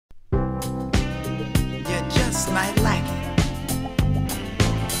just might like it.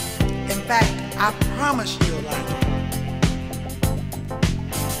 In fact, I promise you'll like it.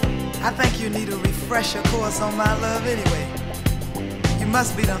 I think you need a refresher course on my love anyway. You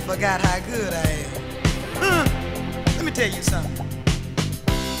must be done forgot how good I am. Let me tell you something.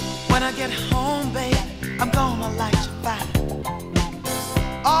 When I get home, babe, I'm gonna light your fire.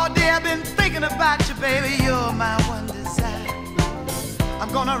 All day I've been thinking about you, baby, you're my one desire.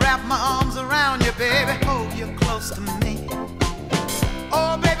 I'm gonna wrap my arms around you, baby, hold you close to me.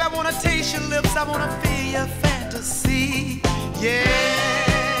 Oh, baby, I wanna taste your lips, I wanna feel your fantasy, yeah.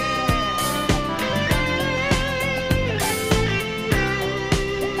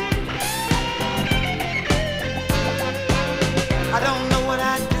 I don't know what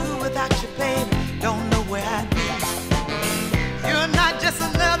I'd do without you, baby. Don't know where I'd be. You're not just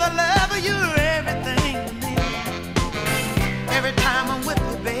another lover, you're everything to me. Every time I'm with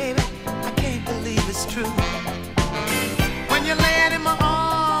you, baby, I can't believe it's true. When you're laying in my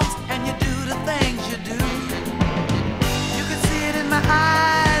arms and you do the things you do, you can see it in my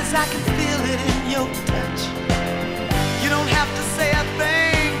eyes, I can feel it in your touch. You don't have to say a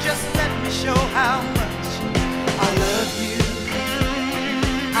thing, just let me show how much I love you.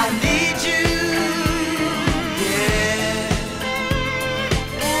 I need you, yeah.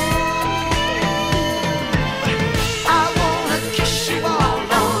 I wanna kiss you all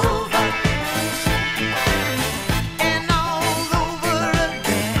over and all over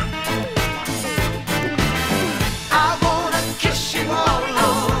again. I wanna kiss you all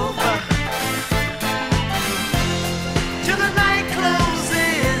over till the night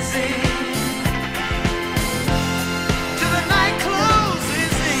closes in. Till the night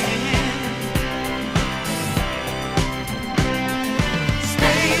closes in.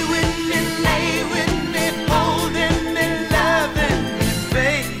 Stay with me, lay with me, holding me, loving me,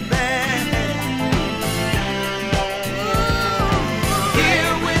 baby.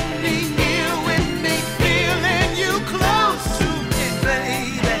 Here with me, feeling you close to me,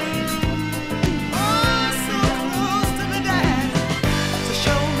 baby. Oh, so close to me, daddy.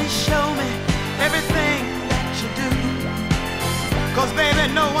 So show me everything that you do. 'Cause baby,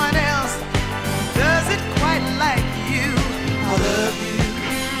 no one else does it quite like you. I love you,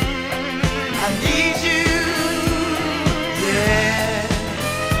 I need you, yeah.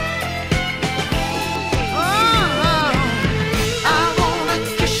 Oh, I wanna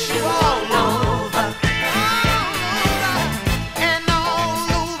kiss you all over and all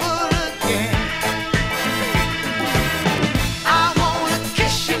over again. I wanna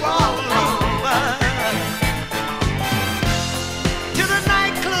kiss you all over till the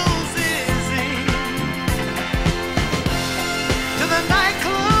night closes in. Till the night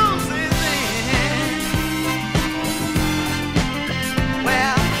closes in.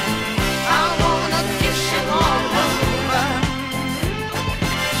 Well, I wanna kiss you all over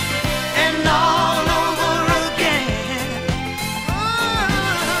and all over again.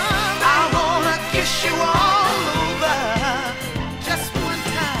 I wanna kiss you all over just one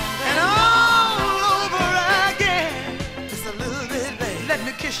time and all over again. Just a little bit, baby. Let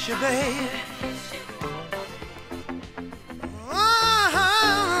me kiss you, baby.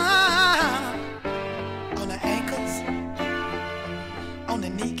 On the ankles, on the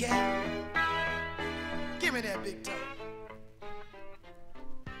kneecap. Give me that big toe.